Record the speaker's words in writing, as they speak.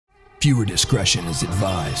Viewer discretion is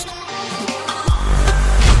advised.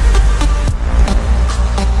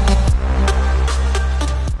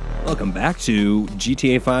 Welcome back to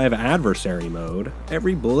GTA 5 Adversary Mode.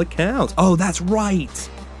 Every bullet counts. Oh, that's right.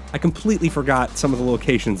 I completely forgot some of the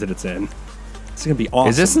locations that it's in. It's going to be awesome.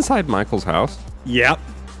 Is this inside Michael's house? Yep.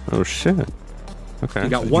 Oh, shit. Okay. You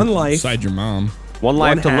got one life. Inside your mom. One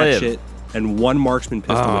life to live. Hatchet, and one marksman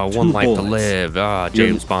pistol with 2 one life bullets. to live.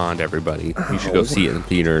 James Bond, everybody. You should go see it in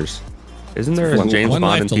theaters. Isn't there a James One Bond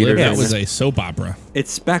Life in to Live? theaters? That was a soap opera.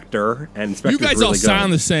 It's Spectre, and Spectre's You guys really all good.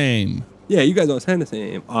 sound the same. Yeah, you guys all sound the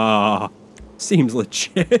same. Seems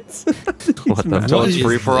legit. What the So fuck? it's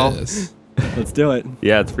free for all? This? Let's do it.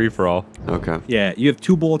 Yeah, it's free for all. Okay. Yeah, you have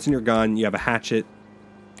 2 bullets in your gun. You have a hatchet.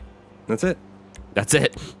 That's it. That's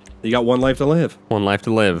it. You got 1 life to live. One life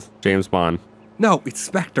to live. James Bond. No, it's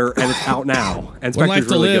Spectre, and it's out now. And One Spectre's Life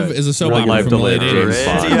to really Live good. is a soap One opera Life from to the late Live, 80s.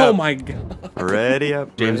 James Bond. Oh my god. Ready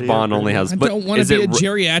up. James ready Bond up, only has. I But don't want to is be a it?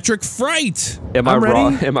 geriatric fright. Am I I'm ready.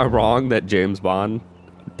 wrong? Am I wrong that James Bond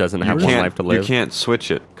doesn't have one life to live? You can't switch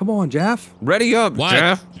it. Come on, Jeff. Ready up, What?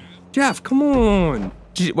 Jeff. Jeff, come on.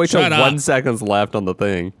 Wait till Shut up. 1 second's left on the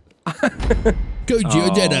thing. Go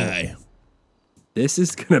Jedi. This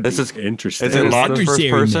is gonna be This is interesting. Is it locked first Adversary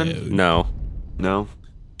person? mode. No. No.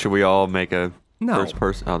 Should we all make a No. first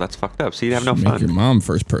person? Oh, that's fucked up. See, you have no Make your fun. mom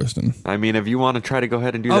first person. I mean, if you want to try to go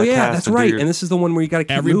ahead and do Oh that yeah, task that's and do right. your- And this is the one where you got to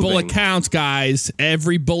keep Every moving. bullet counts, guys.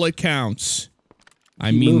 Every bullet counts.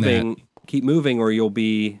 I Keep mean moving. that. Keep moving, or you'll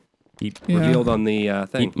be Keep, revealed on the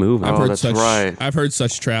thing. keep moving. Oh, that's such, right. I've heard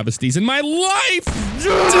such travesties in my life.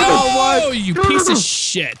 No, you piece of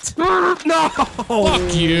shit. No.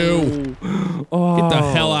 Fuck you. Get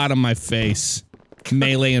the hell out of my face.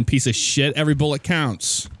 Melee and piece of shit. Every bullet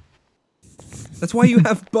counts. That's why you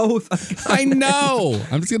have both. I know.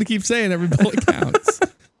 I'm just going to keep saying every bullet counts.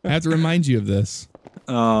 I have to remind you of this.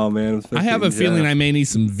 Oh man. I have a feeling I may need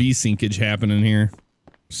some V-syncage happening here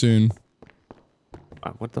soon.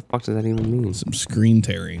 What the fuck does that even mean? Some screen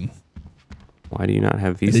tearing. Why do you not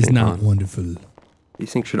have It VSync is not on? wonderful.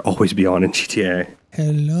 These things should always be on in GTA.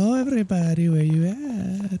 Hello, everybody. Where you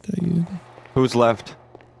at? Are you... Who's left?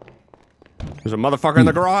 There's a motherfucker in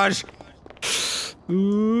the garage.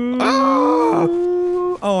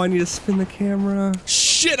 Oh, I need to spin the camera.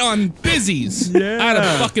 Shit on busies. Yeah. Out of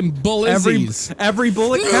fucking bullizzies. Every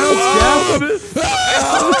bullet counts,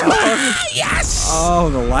 Jeff. Yes! Oh,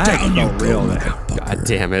 the lag Down you felt go, real there. God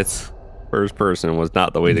damn it. First person was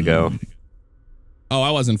not the way to go. Oh,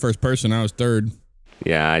 I wasn't first person. I was third.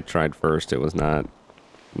 Yeah, I tried first. It was not a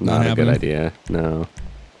good happening? idea. No.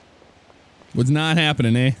 What's not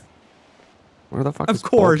happening, eh? Where the fuck Of is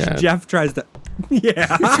course, Polecat? Jeff tries to.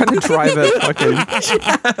 Yeah. trying to drive a fucking.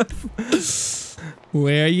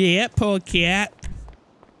 Where you at, Polecat?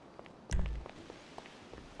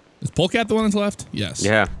 Is Polecat the one that's left? Yes.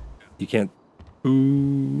 Yeah. You can't.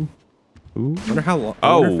 Ooh. Wonder how long.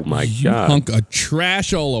 Oh my You god. hunk of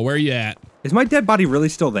trashola. Where you at? Is my dead body really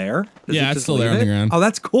still there? Does Yeah, it it's just still there leave on the it? ground. Oh,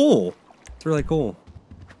 that's cool. It's really cool.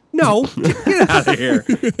 No, get out of here.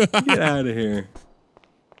 Get out of here.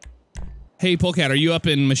 Hey, Polecat, are you up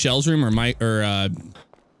in Michelle's room or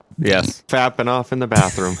Yes. Fapping off in the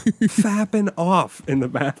bathroom. Fapping off in the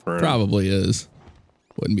bathroom. probably is.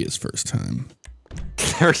 Wouldn't be his first time.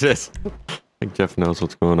 There it is. I think Jeff knows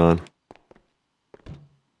what's going on.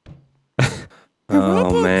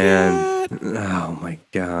 Oh man. Oh my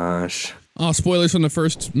gosh. Oh, spoilers from the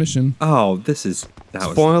first mission. Oh, this is that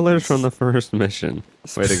was. Spoilers from the first mission.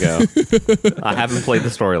 Way to go. I haven't played the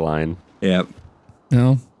storyline. Yep.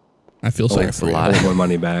 No, I feel sorry Thanks for a you. lot. Hold my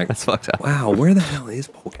money back. That's fucked up. Wow, where the hell is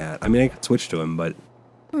Polecat? I mean, I could switch to him, but.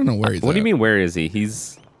 I don't know where he's What do you at. mean, where is he?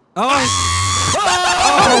 He's. Stuck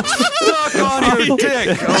on your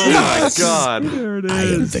dick! Oh my god. There it I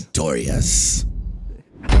am victorious.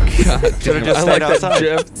 Should have just I stayed like that outside.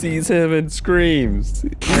 Jeff sees him and screams.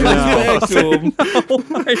 I know. Back to him.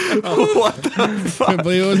 What the fuck? Can't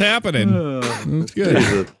believe it was happening. That's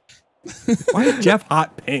good. Why is Jeff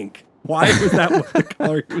hot pink? Why was that what the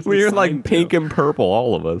color he was We were like assigned pink to? and purple,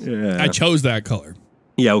 all of us. Yeah. I chose that color.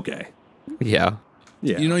 Yeah. Okay. Yeah.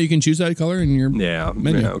 Yeah. You know you can choose that color in your Yeah.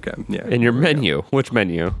 menu. Yeah. Okay. Yeah. In your menu. Which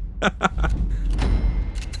menu?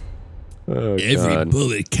 Oh, Every God.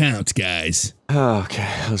 bullet counts, guys. Okay,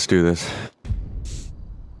 let's do this.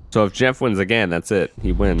 So if Jeff wins again, that's it.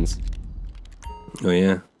 He wins. Oh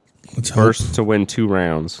yeah. Let's hope. First to win 2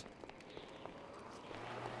 rounds.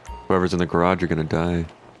 Whoever's in the garage are gonna die.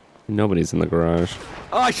 Nobody's in the garage.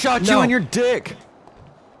 Oh, I shot No. you in your dick!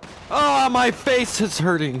 Oh, my face is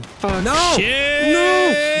hurting. Fuck. No. Shit!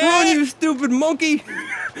 No. Run, you stupid monkey.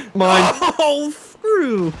 Mine. Oh, screw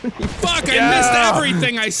through. Fuck, I missed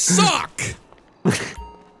everything. I suck.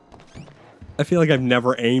 I feel like I've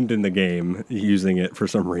never aimed in the game using it for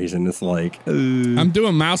some reason. It's like... I'm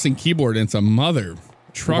doing mouse and keyboard and it's a mother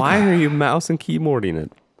trucker. Why are you mouse and keyboarding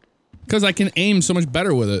it? Because I can aim so much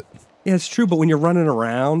better with it. Yeah, it's true, but when you're running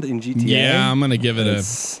around in GTA... Yeah, I'm going to give it a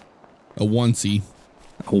onesie.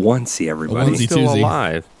 A onesie, everybody. Onesie. Still Toosie.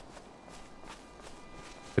 alive.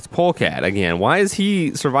 It's Polecat again. Why is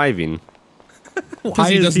he surviving?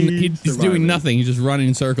 Because he's doing nothing. He's just running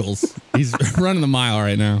in circles. He's running the mile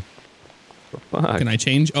right now. Fuck. Can I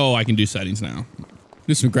change? Oh, I can do settings now.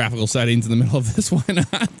 Do some graphical settings in the middle of this. Why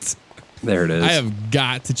not? There it is. I have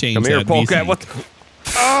got to change Come here, that Polecat. VC. What? The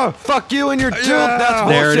Oh, fuck you and your dude. That's bullshit.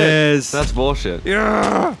 There it is. That's bullshit.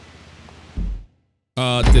 yeah.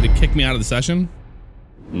 Did it kick me out of the session?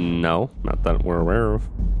 No, not that we're aware of.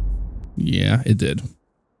 Yeah, it did.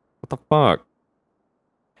 What the fuck?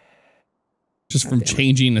 Just from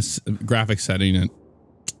changing a graphic setting and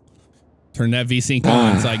turn that VSync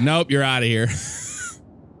on. It's like, nope, you're out of here.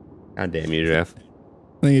 God damn you, Jeff.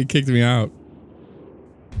 I think it kicked me out.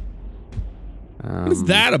 What is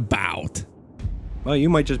that about? Well, you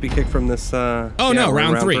might just be kicked from this... Oh, no,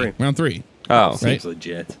 round three. Round three. Oh, Seems Right?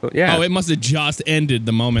 legit. yeah. Oh, it must have just ended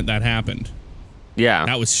the moment that happened. yeah.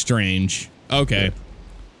 That was strange. Okay.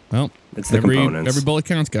 Well, It's the components. every bullet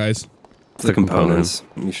counts, guys. It's the components.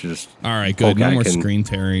 You should just... All right, good. No Polecat more can- screen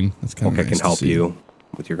tearing. That's kind of Okay, nice can help to see. you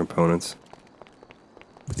with your components.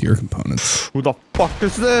 With your components. Who the fuck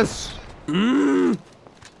is this?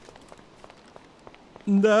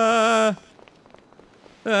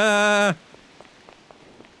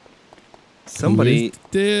 Somebody... Who is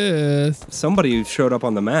this? Somebody showed up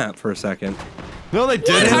on the map for a second. No, they What?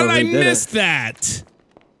 didn't. How did they I did miss it. that?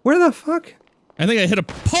 Where the fuck? I think I hit a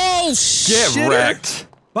pole. Get Shitter. wrecked.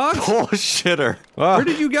 Fuck? Bullshitter. Where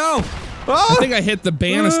did you go? I think I hit the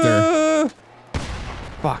banister.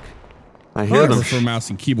 Fuck. I hear them. For mouse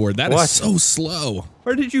and keyboard. That What? is so slow.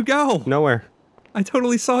 Where did you go? Nowhere. I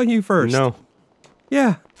totally saw you first. No.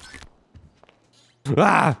 Yeah.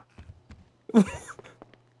 Ah.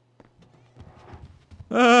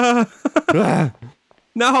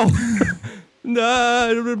 No.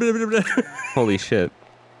 No. Holy shit.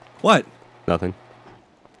 What? Nothing.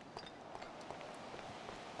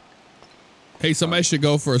 Hey, somebody should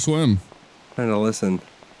go for a swim. Trying to listen.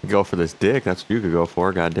 Go for this dick. That's what you could go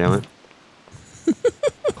for. God damn it.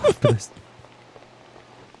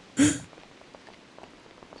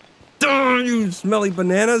 Darn you smelly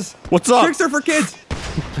bananas. What's up? Tricks are for kids.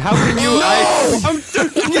 How can you? Yes.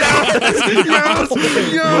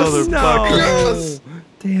 No. Motherfucker.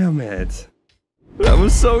 Damn it. That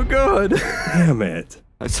was so good. Damn it.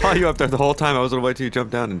 I saw you up there the whole time. I was gonna wait till you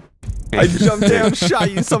jumped down and. I jumped down,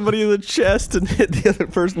 shot you somebody in the chest, and hit the other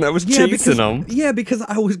person that was chasing them. Yeah, because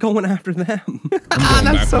I was going after them. I'm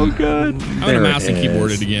going back. So good. I'm There gonna it mouse and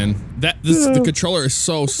keyboard is. it again. The controller is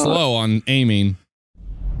so slow on aiming.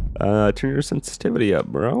 Turn your sensitivity up,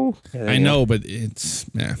 bro. I know, but it's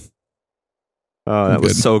yeah. Oh, that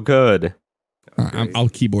was Good. so good. I'll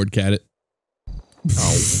keyboard cat it.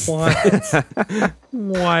 What?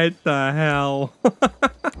 What the hell?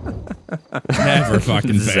 Never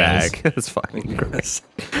fucking fails. Zach. That's fucking gross.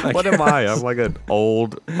 What am I? I'm like an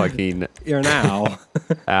old fucking You're an owl.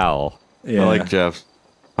 owl. Yeah. I like Jeff's.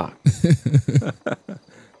 Fuck. All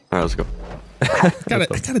right, let's go. I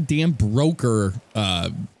got a damn broker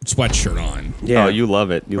sweatshirt on. Yeah. Oh, you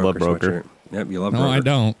love it. You love Broker. sweatshirt. Yep, you love No, broker. I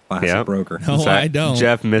don't. Classic Yep. broker. No, In fact, I don't.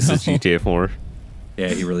 Jeff misses GTA 4. Yeah,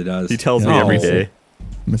 he really does. He tells me No. every day.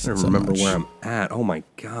 Miss I it don't so remember much. where I'm at. Oh my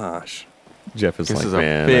gosh. Jeff is This like, is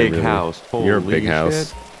man, a I big really- house. You're a Holy big house.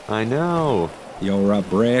 shit. I know. You're a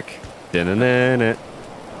brick. Da-na-na-na.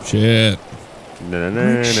 Shit.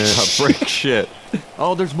 Da-na-na-na. Brick shit.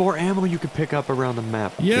 Oh, there's more ammo you could pick up around the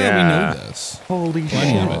map. Yeah, we Yeah. know this. Holy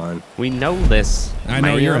Plenty shit. of it. Come on. We know this. I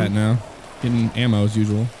know where you're ma'am. at now. Getting ammo as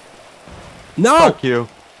usual. No! Fuck you.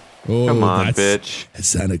 Oh, Come on, that's, bitch. It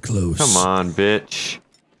sounded close. Come on, bitch.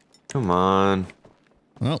 Come on.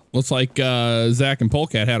 Well, looks like Zach and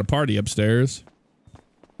Polecat had a party upstairs.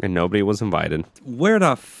 And nobody was invited. Where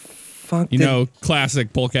the fuck You did... know,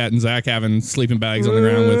 classic Polecat and Zach having sleeping bags on the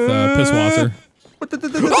ground with piss wasser.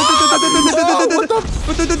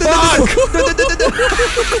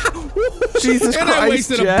 Jesus And I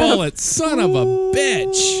wasted a bullet. Son of a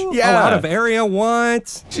bitch. Oh, out of area?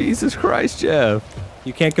 What? Jesus Christ, Jeff.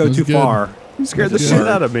 You can't go That was too good. far. You scared the That's shit good.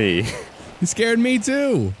 out of me. You scared me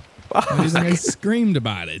too. I think I screamed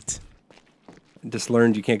about it. Just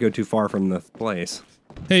learned you can't go too far from the place.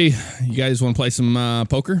 Hey, you guys want to play some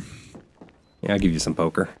poker? Yeah, I'll give you some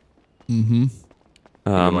poker. Um,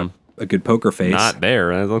 a good poker face. Not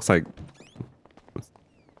there. It looks like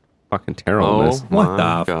fucking terrible. Oh What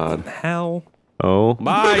my the god. hell? Oh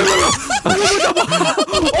my!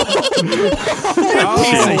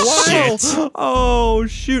 Oh, shit. Oh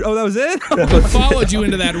shoot! Oh, that was it. I followed you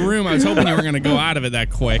into that room. I was hoping you were going to go out of it that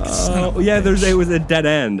quick. Oh yeah, it was a dead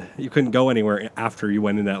end. You couldn't go anywhere after you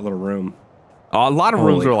went in that little room. Oh, a lot of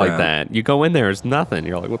rooms Holy are like crap. that. You go in there, it's nothing.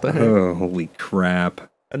 You're like, what the heck? Oh, holy crap!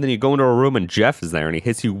 And then you go into a room and Jeff is there and he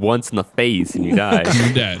hits you once in the face and you die.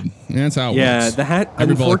 You're dead. That's how it Yeah, works. the Every bullet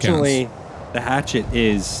unfortunately, the hatchet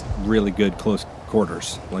is really good close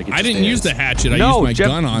quarters. Like it I just didn't use is. the hatchet. I No, used my Jeff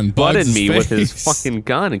gun on butted Bugs' me with his face. fucking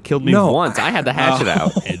gun and killed me No. once. I had the hatchet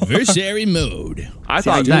out. Adversary mode. I See,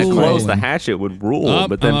 I thought that used close mine. the hatchet would rule, Up,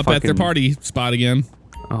 but then I'm up fucking, at their party spot again.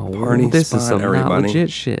 Oh, Party this is spot, some not everybody. legit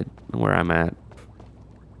shit. Where I'm at,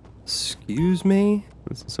 Excuse me.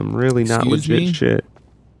 this is some really not Excuse legit me? shit.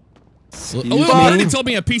 Oh, me? already told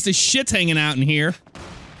me a piece of shit's hanging out in here.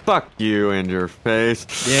 Fuck you and your face.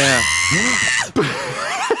 Yeah.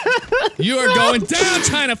 You are going down,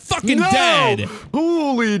 China fucking dead.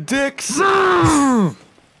 Holy dicks!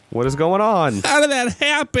 What is going on? How did that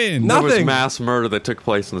happen? No. There was Nothing. mass murder that took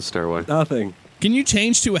place in the stairway. Nothing. Can you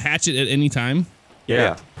change to a hatchet at any time?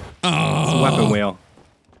 Yeah. It's a weapon wheel.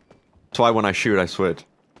 That's why when I shoot, I switch.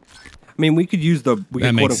 I mean, we could use the That we could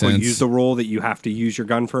quote makes unquote sense. use the rule that you have to use your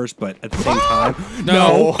gun first, but at the same time,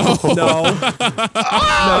 No.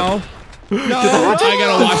 no, no, I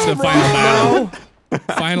gotta watch the final battle.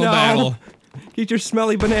 Final No. battle. Get your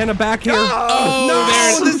smelly banana back here. Oh, no,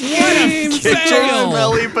 there's this what a game. fail.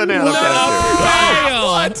 Smelly banana What back a fail.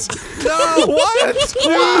 No, what?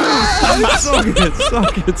 Suck it,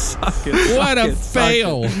 suck it, suck it. What suck a it, suck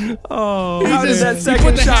fail. it. Oh, How did that You second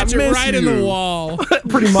put the shot hatchet miss right in you? the wall.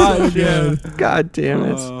 pretty much, yeah. God damn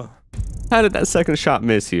it. How did that second shot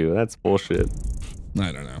miss you? That's bullshit.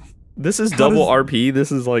 I don't know. This is double RP.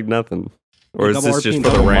 This is like nothing. Or is Double this RP just and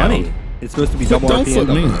for the double round? money. It's supposed to be double Don't RP flip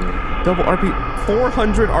and me. double money. Double RP.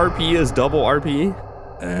 400 RP is double RP?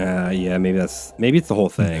 Yeah, maybe it's the whole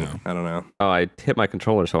thing. I don't know. Oh, I hit my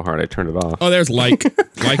controller so hard I turned it off. Oh, there's like.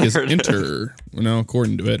 Like is enter. No,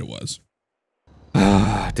 according to it, it was.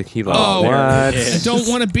 Tequila. Oh, what? there it I is. don't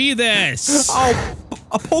want to be this. Oh,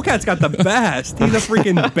 a polecat's got the best. He's a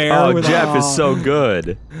freaking bear. Oh, with Jeff is so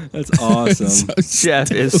good. That's awesome.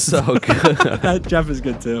 Jeff is so good. That Jeff is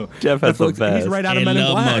good too. Jeff has That the looks- best. He's right out of Men in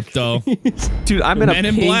Hello, Black. Moto. Dude, I'm in a Men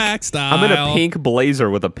in pink, Black style. I'm in a pink blazer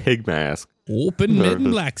with a pig mask. Open Men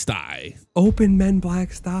in Black style. Open Men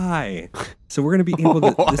Black Sty. So we're gonna be able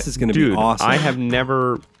to. This is gonna Dude, be awesome. I have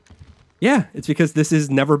never. Yeah, it's because this has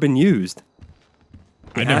never been used.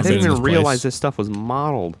 I I never been didn't in even this realize place. this stuff was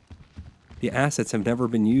modeled. The assets have never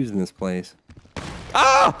been used in this place.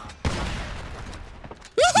 Ah!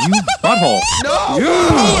 You butthole.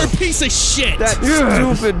 Oh, you piece of shit. That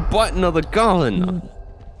stupid button of the gun.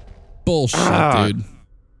 Bullshit, dude.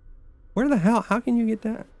 Where the hell? How can you get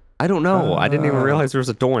that? I don't know. I didn't even realize there was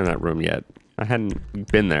a door in that room yet. I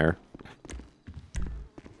hadn't been there.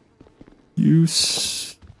 You.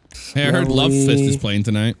 Hey, I heard Love Fist is playing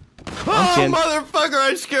tonight. Oh, motherfucker,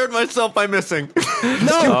 I scared myself by missing.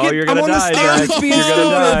 No, Oh, you're gonna I'm on die, the stairs Jack. being You're gonna stupid.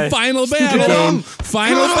 die. Final Stupid battle. game.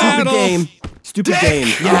 Final Stupid battle. game. Stupid game.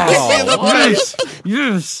 Yes.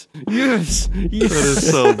 Yes. Yes. Yes. That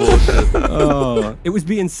is so bullshit. Oh, it was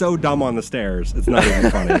being so dumb on the stairs. It's not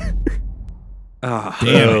even funny. Damn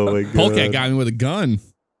Oh it. my God. Polecat got me with a gun.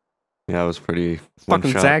 Yeah, it was pretty Fucking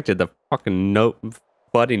one-shot. Zach did the fucking note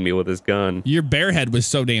butting me with his gun. Your bear head was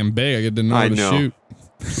so damn big, I didn't know I how to know. shoot.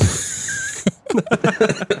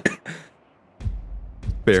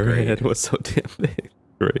 Bearhead was so damn big.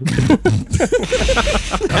 Great.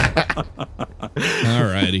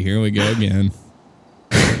 Alrighty, here we go again.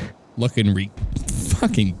 Looking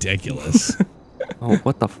fucking ridiculous. Oh,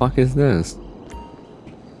 what the fuck is this?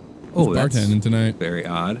 Oh, that's Bartending tonight. very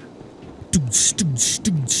odd. Doots, doots,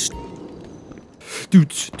 doots.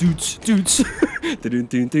 Doots, doots, doots. Doo-doo,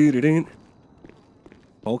 doo, doo, doo, doo.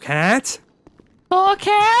 Polecat?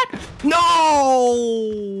 Polecat?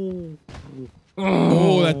 No!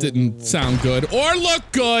 Oh, that didn't sound good or look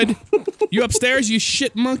good. You upstairs, you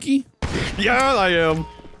shit monkey? Yeah, I am.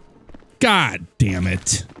 God damn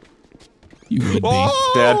it. You would be.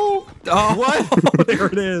 Dad. Oh, what? There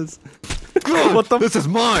it is. What the? This is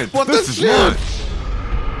mine. What this is mine.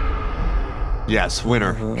 Yes,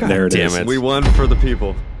 winner. There it damn is. it. We won for the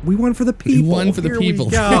people. We won for the people. won for the Here we people.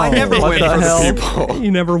 go. I never What win the for hell? the people.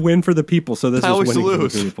 You never win for the people, so this I is always winning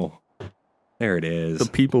lose. for the people. There it is. The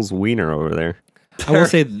people's wiener over there. I will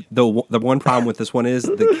say the one problem with this one is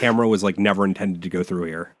the camera was like never intended to go through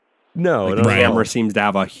here. No, Like, no, the Right. camera seems to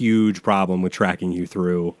have a huge problem with tracking you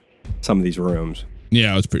through some of these rooms.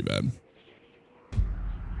 Yeah, it was pretty bad.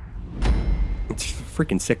 It's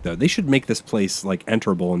freaking sick though. They should make this place like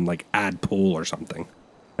enterable and like add pool or something.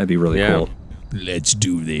 That'd be really cool. Let's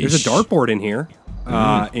do this. There's a dartboard in here.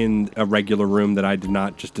 In a regular room that I did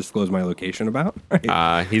not just disclose my location about.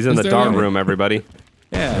 He's in the dart room, everybody.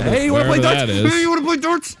 Yeah. Hey, you want to play darts? Hey, you want to play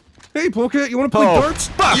darts? Hey, Polecat, you want to play darts?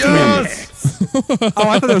 Yes! Oh,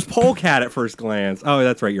 I thought it was Polecat at first glance. Oh,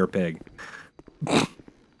 that's right, you're a pig.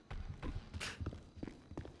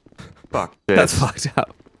 Fuck this. That's fucked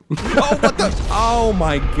up. Oh, what the? Oh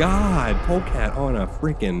my God, Polecat on a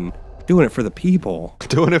freaking doing it for the people.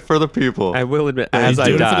 Doing it for the people. I will admit, Yeah, as he's I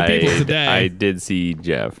doing it for the people died, today. I did see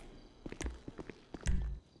Jeff.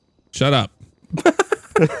 Shut up.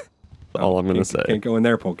 That's all I'm gonna say. Can't go in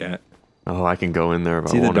there, Polecat. Oh, I can go in there if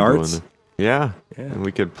See I the want to go in darts? there. Yeah. Yeah. And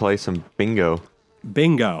we could play some bingo.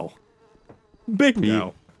 Bingo.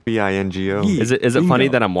 Bingo. B-I-N-G-O. Ye- Is it Bingo. funny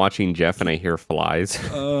that I'm watching Jeff and I hear flies?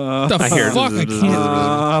 The I hear fuck? I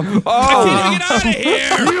can't. I can't get out of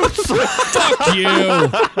here. Fuck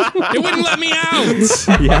you. It wouldn't let me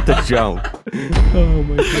out. You have to jump. Oh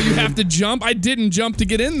my God. Oh, you have to jump? I didn't jump to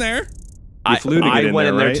get in there. You flew to get I in went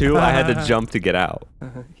there, in there right? too. I had to jump to get out.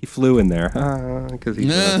 He flew in there. Because he.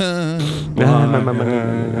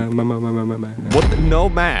 What? No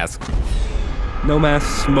mask. No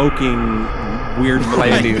mask smoking weird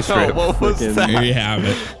Landing strip. What was Frickin- that? There you have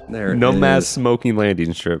it. There it No is. mask smoking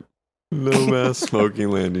landing strip. No mass smoking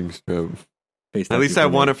landing strip. Face At that least I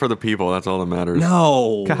people want name. it for the people. That's all that matters.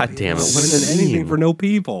 No. God damn it. What What is does it anything mean? for no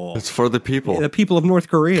people? It's for the people. The people of North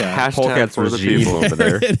Korea. Hashtag Polecat's for the regime people. over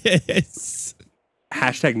there. There it is.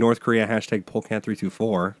 Hashtag North Korea. Hashtag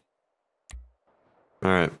Polecat324. All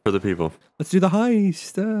right, for the people. Let's do the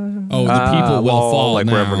heist. Oh, the people will well, fall like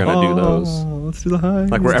now. we're ever gonna do those. Let's do the heist.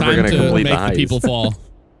 Like we're It's ever time gonna to complete make the the heist. people fall.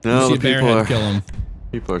 No, You the see a people bearhead are kill him.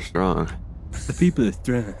 people are strong. the people is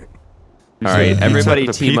strong. All right, The everybody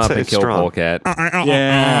pizza- the team up pizza and is kill strong. Polecat.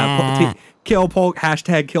 Yeah. Kill Polk.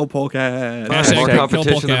 Hashtag kill Polecat. The Hashtag more kill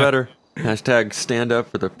competition, the Polecat. better. Hashtag stand up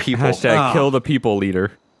for the people. Hashtag kill the people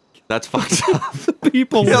leader. That's fucked up.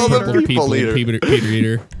 People. Kill the leader. people leader. Peter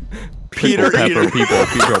Eater. Peter Pepper Eater. people.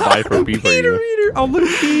 Peter bite for people. Peter Eater. Oh, look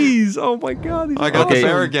at these. Oh my God. These I are got Okay. the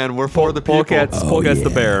bear again. We're for the people. Polecat's the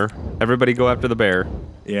bear. Everybody go after the bear.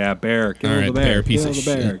 Yeah, bear. Kill All right, the bear. bear, piece kill of the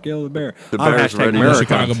bear. shit. Kill the bear. The I'm bear's hashtag ready to The America.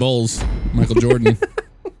 Chicago Bulls. Michael Jordan.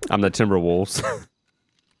 I'm the Timberwolves.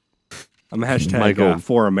 I'm hashtag Michael.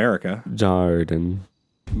 for America. Jordan.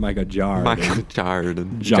 Micah Jar. Michael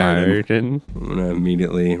Jordan. Jordan. I'm gonna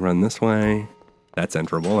immediately run this way. That's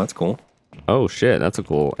enterable. That's cool. Oh shit, that's a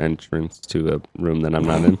cool entrance to a room that I'm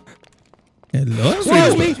not in. Hello.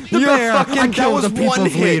 Excuse me, the You're bear. fucking- I that killed was the people's one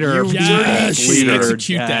hit, leader. you Yes, leader,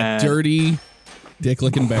 execute that Dad. dirty,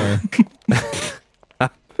 dick-looking bear.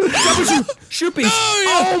 Shoot me!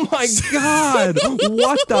 Oh my God!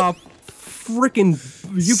 What the frickin'?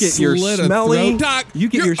 You get your Slit a smelly. throat. Doc, You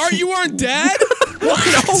get your. you aren't dead? What?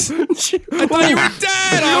 I thought you were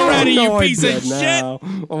dead already, you piece of shit.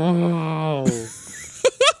 Oh.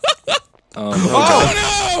 Oh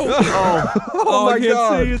no! Oh, my I can't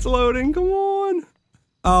God. see. It's loading. Come on.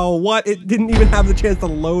 Oh, what? It didn't even have the chance to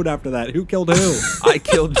load after that. Who killed who? I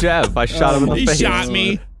killed Jeff. I shot him in the He face. shot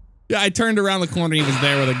me. Yeah, I turned around the corner and he was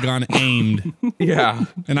there with a gun aimed. Yeah.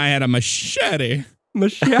 And I had a machete.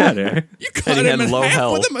 Machete. You cut he him had in low half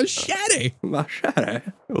health. with a machete. Machete.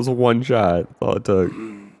 It was a one shot. That's all it took.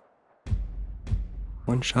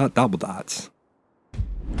 One shot, double dots.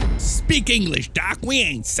 Speak English, Doc. We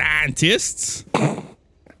ain't scientists.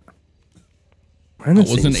 I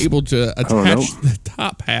wasn't able to don't know. attach the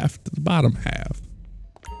top half to the bottom half.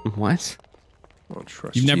 What?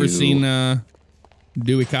 You've never seen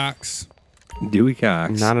Dewey Cox? Dewey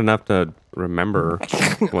Cox. Not enough to remember what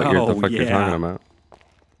the fuck you're yeah. talking about.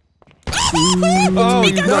 Oh,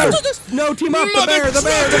 no, team up! The bear! The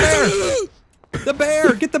bear! The bear! The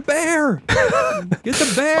bear! Get the bear! Get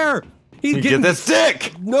the bear! He's You getting get this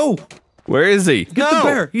dick! no. Where is he? Get the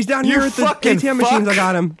bear! He's down You here at the fucking ATM machines. fuck. I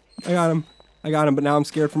got him. I got him. I got him. But now I'm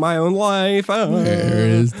scared for my own life. Where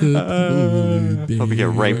is the Hope you get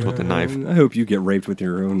raped with a knife. I hope you get raped with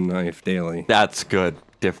your own knife daily. That's good.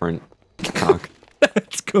 Different. Cock.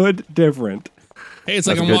 That's good. Different. Hey, it's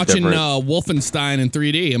like That's I'm good, watching different. Wolfenstein in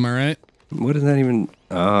 3D. Am I right? What does that even?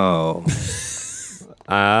 Oh.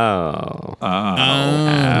 Oh.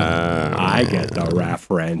 I get the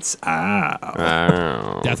reference. Oh.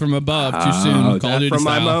 Oh. Death from above. Too soon. Call of Duty from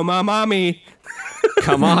my style. mommy.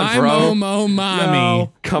 Come on, My bro. Momo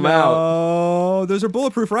mommy. Come out. Oh, those are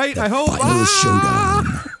bulletproof, right? I hope. Final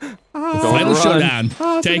showdown. Final showdown.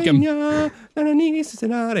 Take him.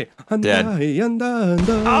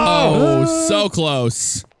 Oh, so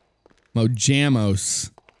close.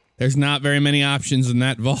 Mojamos. There's not very many options in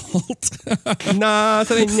that vault.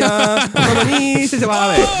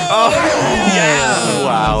 Yeah.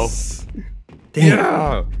 Wow.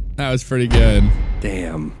 Damn. That was pretty good.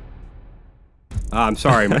 Damn. I'm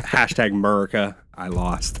sorry. Hashtag America. I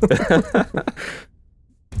lost. Hashtag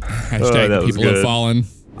that was people have good. fallen.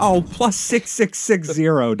 Oh, plus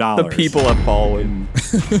 $6,660. The people have fallen.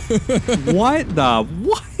 What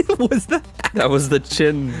was that? That was the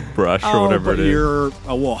chin brush or whatever but it is. you're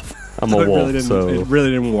a wolf. I'm a wolf, it really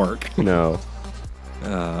didn't work. No.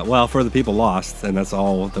 Well, for the people lost, and that's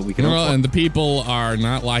all that we can hope Well, for. and the people are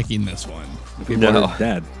not liking this one. The people are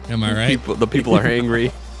dead. Am I right? The people are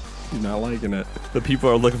angry. He's not liking it. The people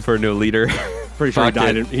are looking for a new leader. Pretty sure Fuck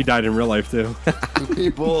it. he died in real life too.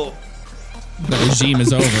 People. The regime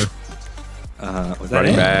is over. Was that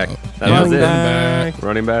Running it? back. That Running was it. back.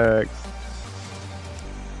 Running back.